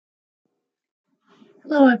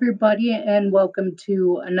Hello, everybody, and welcome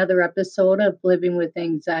to another episode of Living with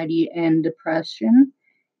Anxiety and Depression.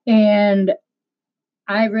 And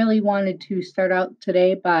I really wanted to start out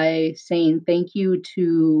today by saying thank you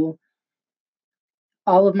to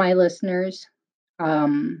all of my listeners.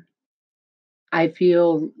 Um, I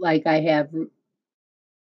feel like I have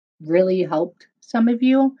really helped some of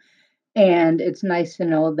you, and it's nice to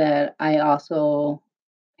know that I also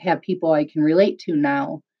have people I can relate to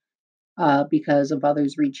now because of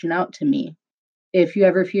others reaching out to me. If you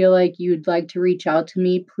ever feel like you'd like to reach out to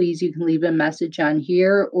me, please you can leave a message on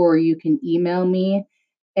here or you can email me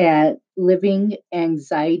at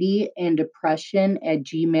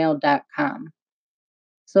livinganxietyanddepression@gmail.com.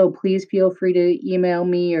 So please feel free to email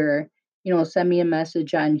me or, send me a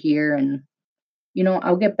message on here and,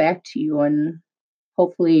 I'll get back to you. And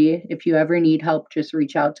hopefully, if you ever need help, just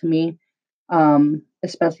reach out to me,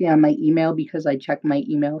 especially on my email because I check my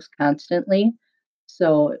emails constantly.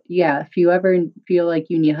 So, yeah, if you ever feel like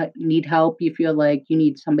you need help, you feel like you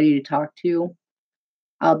need somebody to talk to,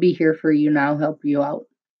 I'll be here for you and I'll help you out.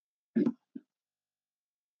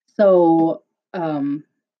 So, um,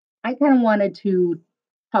 I kind of wanted to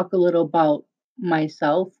talk a little about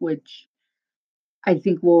myself, which I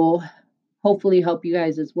think will hopefully help you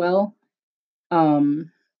guys as well.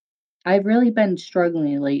 Um, I've really been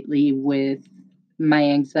struggling lately with my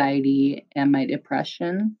anxiety and my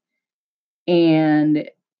depression, and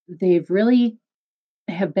they've really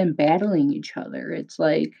have been battling each other. It's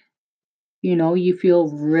like, you feel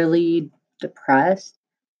really depressed,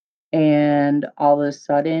 and all of a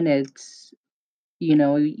sudden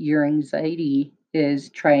your anxiety is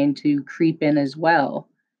trying to creep in as well.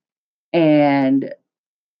 And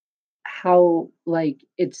how, like,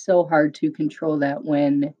 it's so hard to control that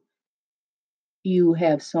when you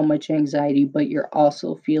have so much anxiety, but you're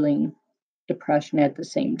also feeling depression at the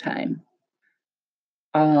same time.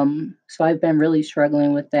 So I've been really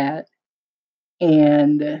struggling with that.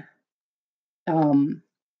 And, um,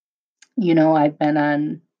 I've been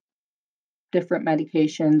on different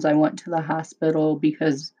medications. I went to the hospital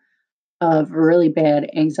because of a really bad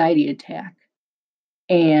anxiety attack.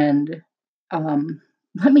 And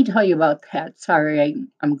let me tell you about that. Sorry,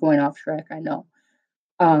 I'm going off track, I know.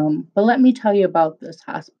 But let me tell you about this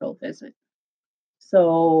hospital visit.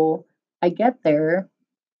 So I get there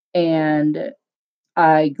and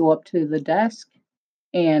I go up to the desk.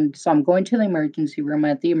 And so I'm going to the emergency room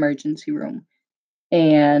at the emergency room.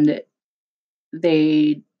 And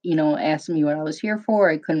they, asked me what I was here for.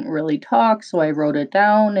 I couldn't really talk. So I wrote it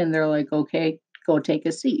down and they're like, okay, go take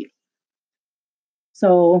a seat.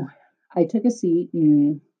 So I took a seat,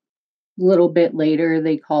 and a little bit later,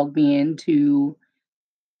 they called me in to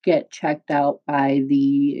get checked out by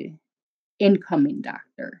the incoming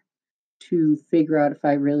doctor to figure out if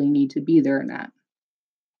I really need to be there or not.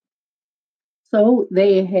 So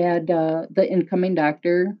they had the incoming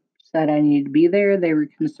doctor said I needed to be there. They were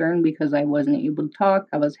concerned because I wasn't able to talk.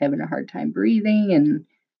 I was having a hard time breathing, and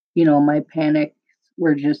my panics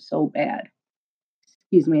were just so bad.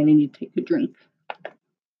 Excuse me, I need to take a drink.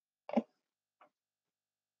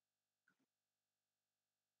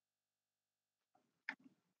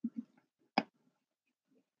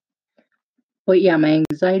 But yeah, my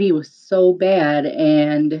anxiety was so bad,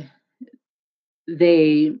 and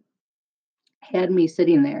they had me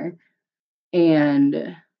sitting there,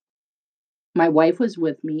 and my wife was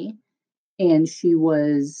with me, and she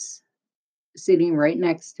was sitting right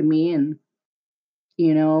next to me. And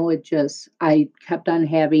it just, I kept on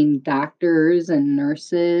having doctors and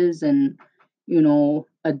nurses and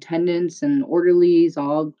attendants and orderlies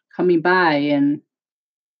all coming by, and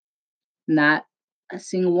not a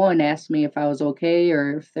single one asked me if I was okay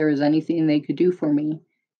or if there was anything they could do for me.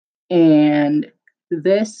 And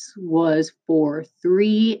this was for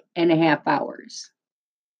 3.5 hours.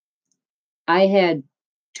 I had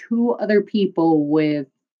two other people with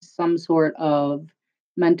some sort of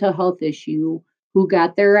mental health issue who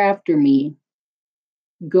got there after me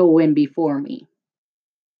go in before me.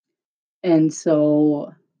 And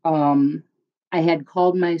so um, I had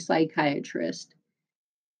called my psychiatrist,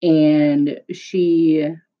 and she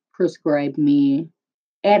prescribed me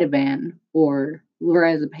Ativan or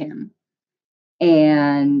lorazepam.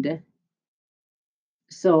 And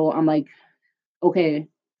so I'm like, okay,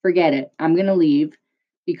 forget it. I'm going to leave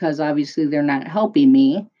because obviously they're not helping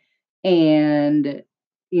me. And,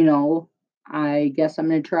 you know, I guess I'm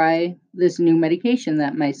going to try this new medication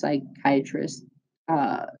that my psychiatrist,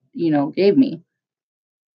 gave me.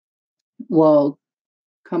 Well,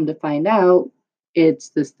 come to find out, it's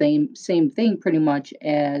the same thing pretty much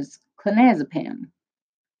as clonazepam.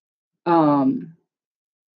 Um,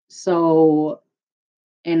 so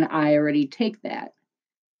and I already take that,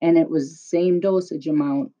 and it was the same dosage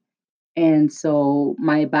amount, and so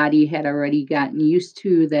my body had already gotten used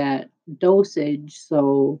to that dosage,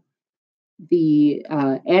 so the,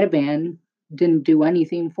 Ativan didn't do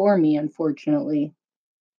anything for me, unfortunately.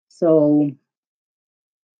 So,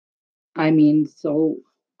 I mean, so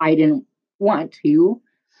I didn't want to,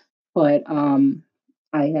 but,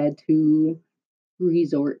 I had to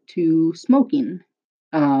resort to smoking.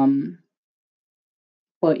 Um,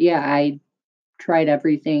 but yeah, I tried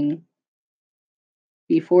everything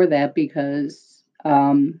before that because,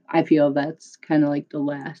 I feel that's kinda like the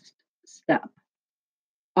last step.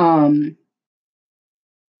 Um,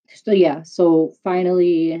 so yeah, so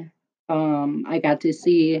finally, I got to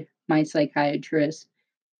see my psychiatrist,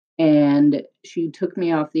 and she took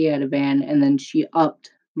me off the Ativan, and then she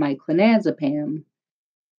upped my clonazepam,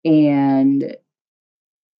 and,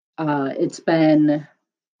 it's been,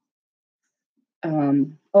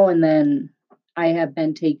 oh, and then I have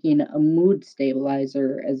been taking a mood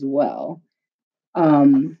stabilizer as well.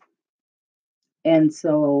 Um, and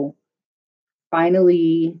so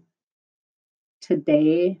finally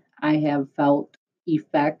today I have felt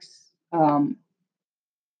effects from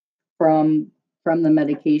the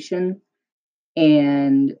medication,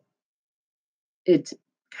 and it's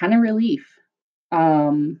kind of relief.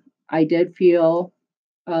 I did feel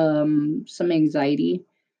some anxiety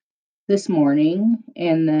this morning,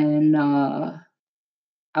 and then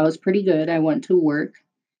I was pretty good. I went to work,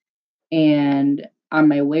 and on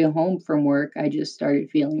my way home from work, I just started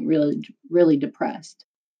feeling really depressed.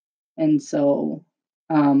 And so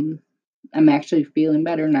um, I'm actually feeling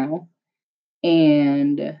better now,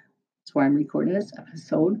 and that's why I'm recording this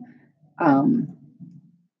episode. Um,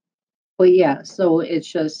 but yeah, so it's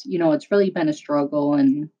just, it's really been a struggle,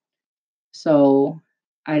 and so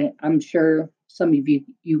I'm sure some of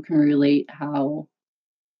you can relate how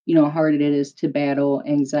hard it is to battle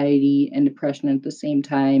anxiety and depression at the same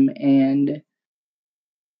time, and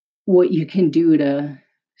what you can do to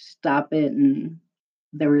stop it. And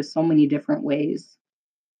there are so many different ways.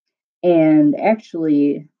 And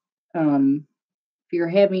actually, if you're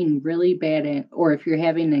having really or if you're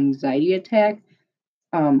having an anxiety attack,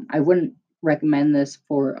 I wouldn't recommend this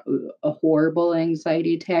for a horrible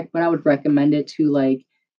anxiety attack, but I would recommend it to, like,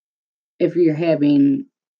 if you're having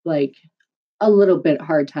like a little bit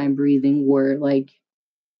hard time breathing, where like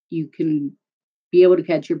you can be able to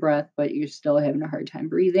catch your breath, but you're still having a hard time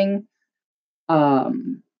breathing.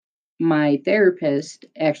 Um, my therapist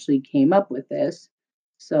actually came up with this.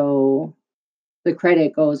 So the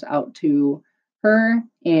credit goes out to her.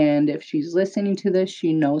 And if she's listening to this,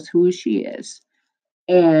 she knows who she is.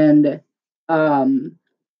 And um,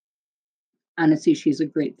 honestly, she's a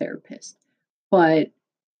great therapist. But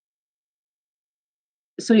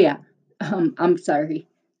so, yeah, I'm sorry.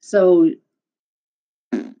 So,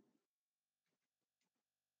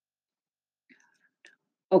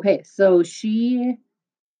 okay, so she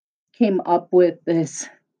came up with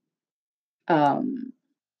um,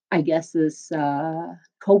 I guess this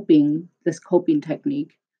coping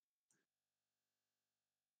technique.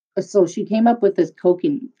 So she came up with this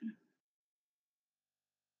coping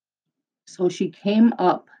so she came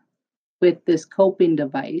up with this coping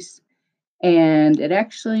device, and it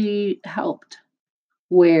actually helped,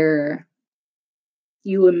 where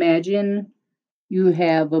you imagine you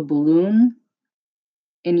have a balloon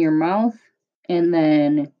in your mouth, and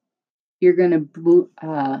then you're going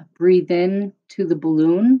to breathe in to the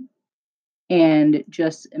balloon and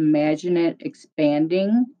just imagine it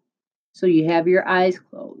expanding. So you have your eyes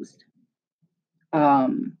closed.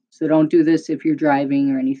 So don't do this if you're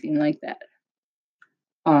driving or anything like that.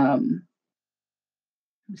 Um,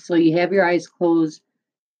 so you have your eyes closed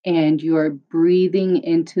and you are breathing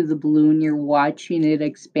into the balloon. You're watching it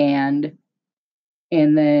expand.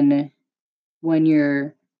 And then when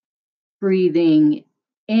you're breathing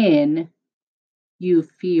in, you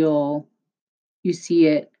feel, you see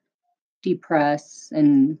it depress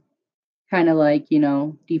and kind of like,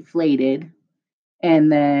 deflated.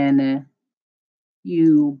 And then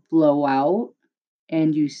you blow out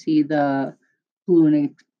and you see the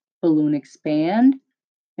balloon balloon expand,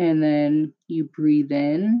 and then you breathe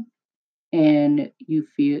in and you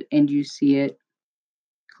see it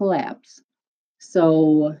collapse.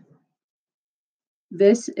 So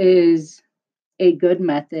this is a good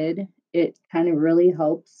method. It kind of really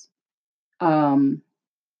helps. Um,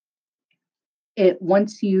 it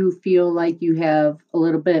Once you feel like you have a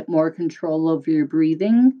little bit more control over your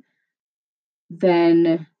breathing,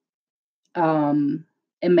 then um,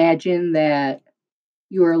 imagine that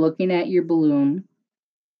you are looking at your balloon.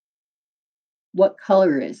 What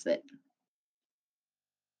color is it?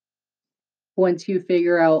 once you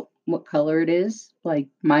figure out what color it is, like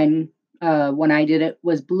mine, when I did it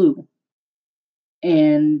was blue.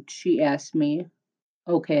 And she asked me,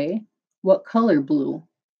 okay, what color blue?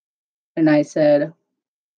 And I said,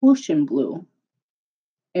 ocean blue.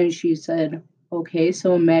 And she said, okay,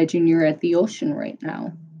 so imagine you're at the ocean right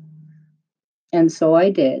now. And so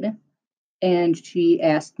I did. And she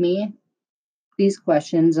asked me these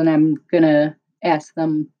questions, and I'm going to ask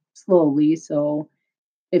them slowly. So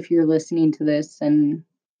if you're listening to this and,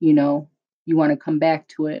 you know, you want to come back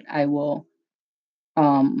to it,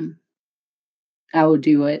 um, I will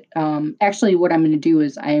do it. Actually, what I'm going to do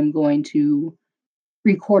is I am going to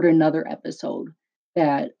record another episode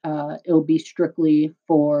that it'll be strictly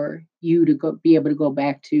for you to go be able to go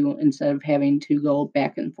back to instead of having to go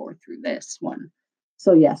back and forth through this one.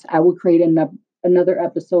 So yes, I will create another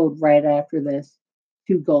episode right after this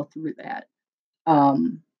to go through that.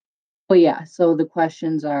 Um, but yeah, so the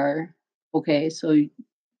questions are okay. So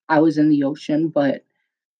I was in the ocean, but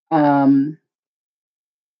um,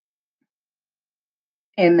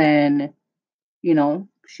 and then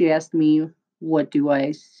she asked me, "What do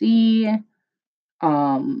I see?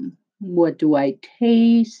 What do I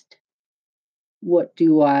taste? What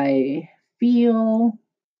do I feel?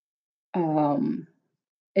 Um,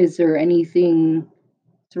 is there anything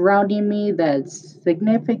surrounding me that's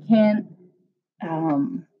significant?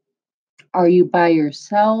 Um, are you by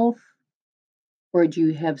yourself, or do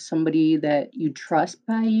you have somebody that you trust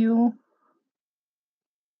by you?"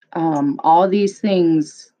 All these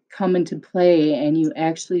things come into play, and you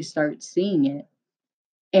actually start seeing it.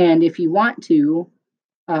 And if you want to,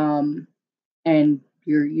 um, and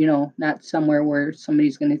you're, not somewhere where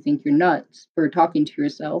somebody's going to think you're nuts for talking to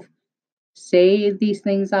yourself, say these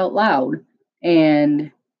things out loud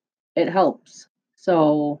and it helps.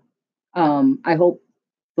 So I hope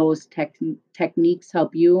those techniques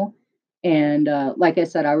help you. And like I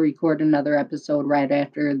said, I'll record another episode right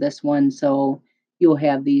after this one. So you'll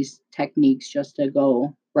have these techniques just to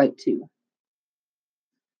go right to.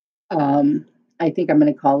 Um, I think I'm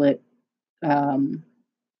going to call it, um,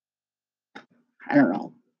 I don't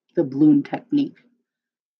know, the balloon technique.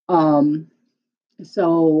 Um,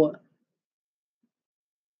 so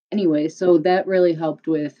anyway, so that really helped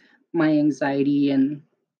with my anxiety and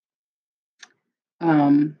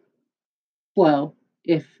um well,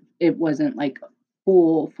 if it wasn't like a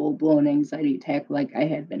full blown anxiety attack like I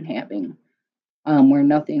had been having, where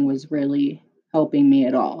nothing was really helping me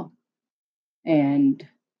at all. And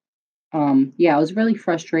yeah, I was really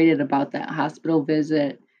frustrated about that hospital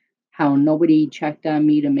visit, how nobody checked on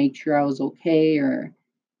me to make sure I was okay or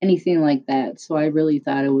anything like that. So I really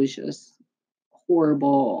thought it was just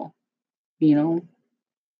horrible, you know,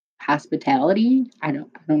 hospitality. I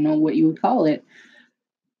don't know what you would call it.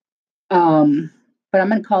 Um, but I'm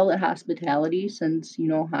gonna call it hospitality since,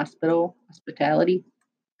 hospitality.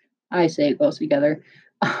 I say it goes together.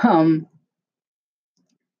 Um,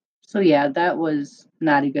 so yeah, that was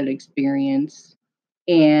not a good experience.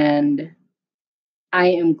 And I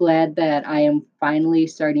am glad that I am finally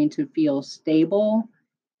starting to feel stable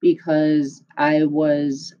because I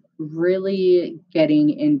was really getting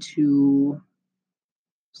into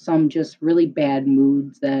some just really bad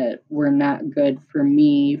moods that were not good for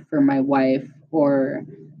me, for my wife, or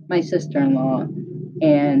my sister in law.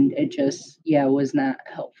 And it just, yeah, was not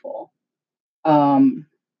helpful. Um,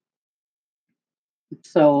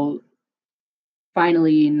 so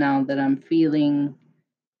finally, now that I'm feeling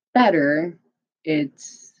better,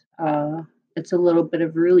 it's uh, it's a little bit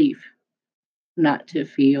of relief not to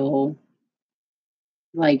feel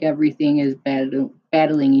like everything is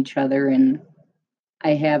battling each other and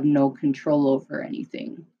I have no control over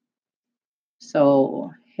anything.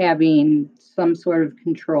 So having some sort of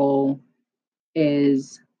control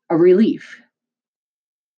is a relief.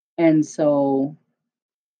 And so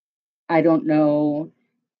I don't know.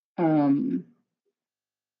 Um,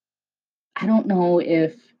 I don't know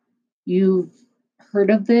if you've heard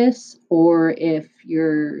of this or if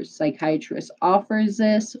your psychiatrist offers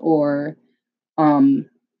this or um,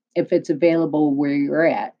 if it's available where you're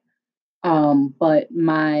at. But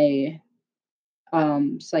my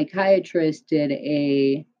psychiatrist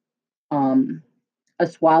did um, a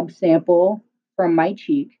swab sample from my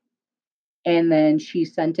cheek, and then she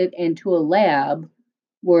sent it into a lab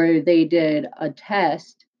where they did a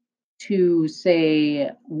test to say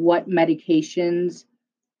what medications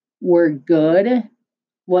were good,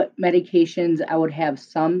 what medications I would have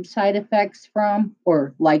some side effects from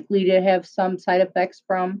or likely to have some side effects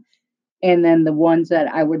from, and then the ones that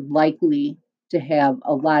I would likely to have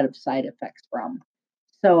a lot of side effects from.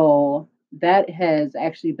 So that has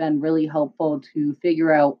actually been really helpful to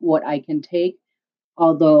figure out what I can take,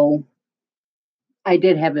 although I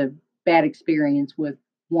did have a bad experience with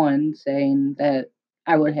one saying that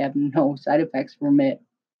I would have no side effects from it,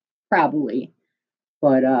 probably,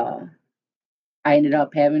 but, I ended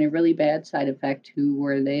up having a really bad side effect to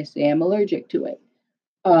where they say I'm allergic to it.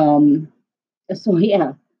 Um, so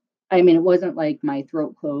yeah, I mean, it wasn't like my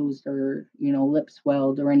throat closed or, lip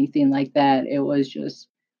swelled or anything like that. It was just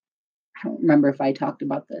I don't remember if I talked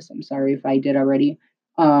about this. I'm sorry if I did already.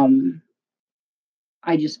 Um,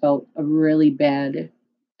 I just felt a really bad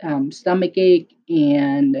stomach ache,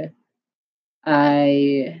 and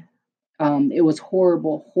I it was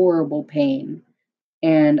horrible, horrible pain.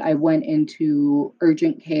 And I went into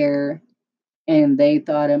urgent care, and they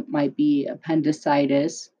thought it might be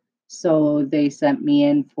appendicitis. So they sent me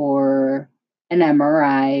in for an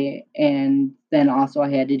MRI, and then also I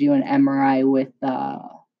had to do an MRI with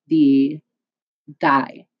the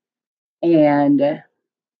dye. And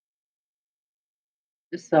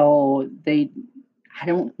so I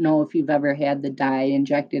don't know if you've ever had the dye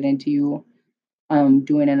injected into you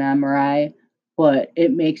doing an MRI, but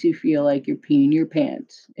it makes you feel like you're peeing your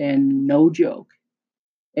pants, and no joke.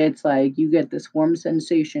 It's like you get this warm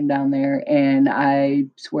sensation down there, and I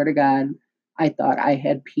swear to God, I thought I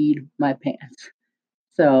had peed my pants.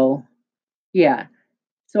 So, yeah.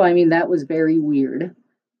 So, I mean, that was very weird.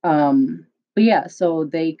 But yeah, so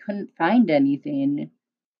they couldn't find anything.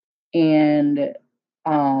 And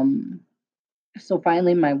um, so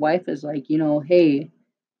finally, my wife is like, hey,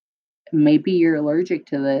 maybe you're allergic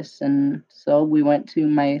to this. And so we went to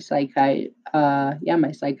my psychiatrist,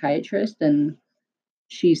 and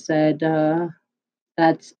she said,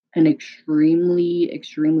 that's an extremely,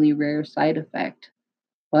 extremely rare side effect,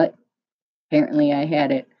 but apparently I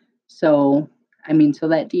had it. So, I mean, so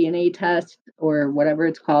that DNA test or whatever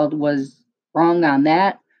it's called was wrong on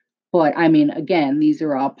that. But I mean, again, these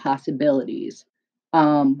are all possibilities.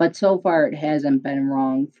 But so far, it hasn't been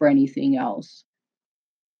wrong for anything else.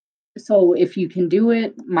 So, if you can do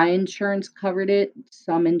it, my insurance covered it,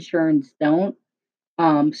 some insurance don't.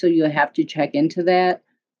 So you'll have to check into that.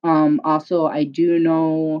 Also, I do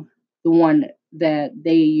know the one that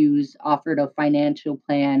they use offered a financial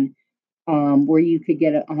plan where you could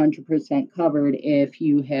get it 100% covered if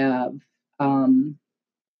you have, um,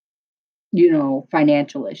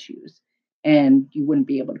 financial issues and you wouldn't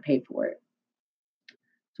be able to pay for it.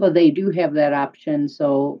 So they do have that option.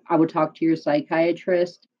 So I would talk to your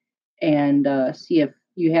psychiatrist and see if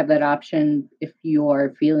you have that option if you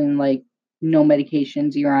are feeling like no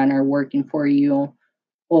medications you're on are working for you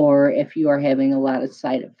or if you are having a lot of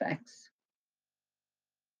side effects.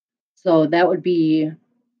 So that would be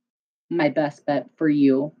my best bet for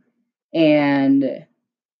you. And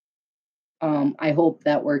I hope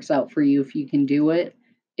that works out for you if you can do it.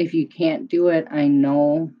 If you can't do it, I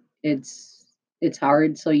know it's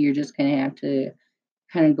hard. So you're just gonna have to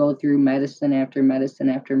kind of go through medicine after medicine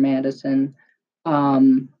after medicine.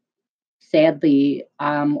 Um, Sadly,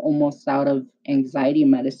 I'm almost out of anxiety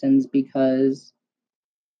medicines because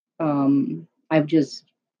I've just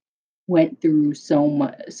went through so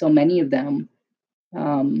many of them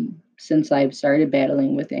since I've started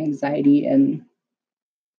battling with anxiety. And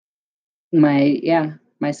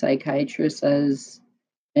my psychiatrist says,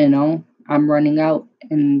 I'm running out,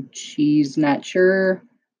 and she's not sure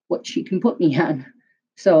what she can put me on.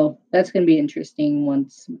 So that's going to be interesting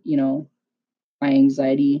once my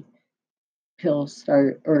anxiety pills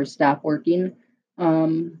start or stop working.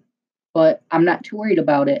 Um, but I'm not too worried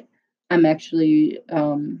about it. I'm actually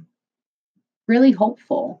really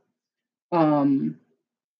hopeful. Um,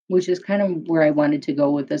 which is kind of where I wanted to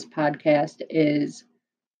go with this podcast is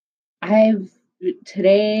I've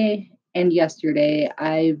today and yesterday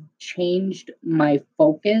I've changed my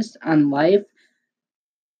focus on life.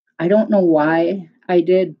 I don't know why I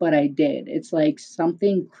did, but I did. It's like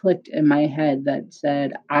something clicked in my head that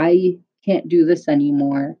said I can't do this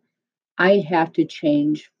anymore. I have to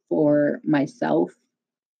change for myself,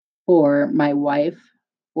 for my wife,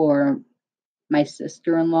 for my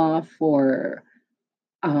sister-in-law, for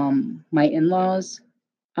my in-laws,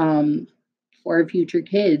 um, for our future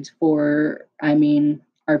kids, I mean,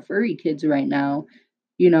 our furry kids right now,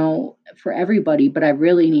 for everybody, but I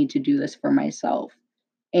really need to do this for myself.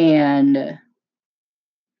 And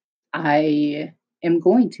I am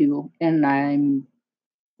going to, and I'm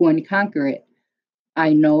going to conquer it.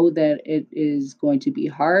 I know that it is going to be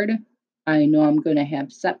hard. I know I'm going to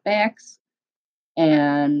have setbacks,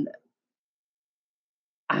 and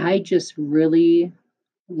I just really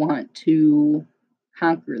want to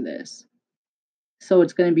conquer this. So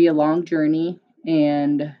it's going to be a long journey,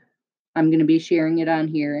 and I'm going to be sharing it on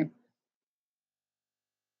here.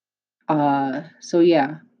 So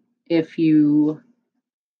yeah, if you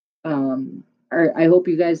I hope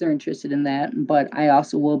you guys are interested in that, but I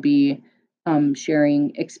also will be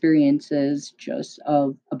sharing experiences just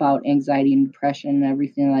of about anxiety and depression and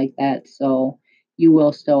everything like that. So you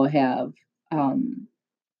will still have um,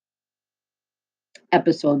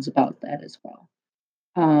 episodes about that as well.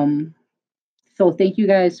 Um, so thank you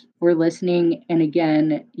guys for listening. And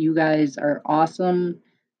again, you guys are awesome.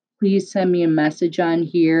 Please send me a message on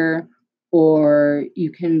here, or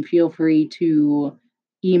you can feel free to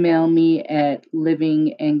email me at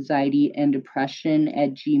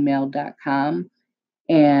livinganxietyanddepression@gmail.com.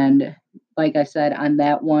 And like I said, on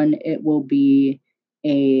that one, it will be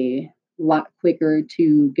a lot quicker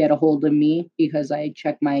to get a hold of me because I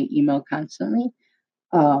check my email constantly.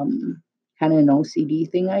 Um, Kind of an OCD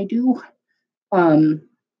thing I do. Um,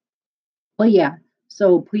 but yeah,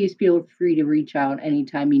 so please feel free to reach out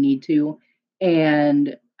anytime you need to.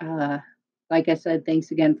 And like I said, thanks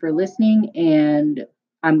again for listening. And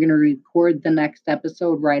I'm going to record the next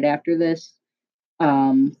episode right after this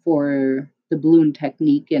for the balloon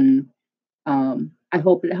technique. And I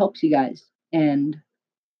hope it helps you guys. And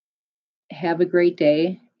have a great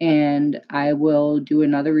day. And I will do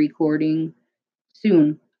another recording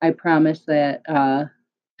soon. I promise that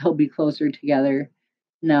I'll be closer together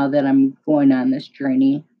now that I'm going on this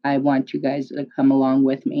journey. I want you guys to come along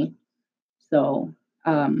with me. So,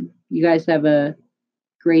 you guys have a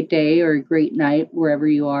great day or a great night wherever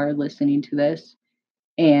you are listening to this.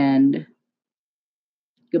 And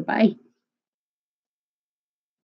goodbye.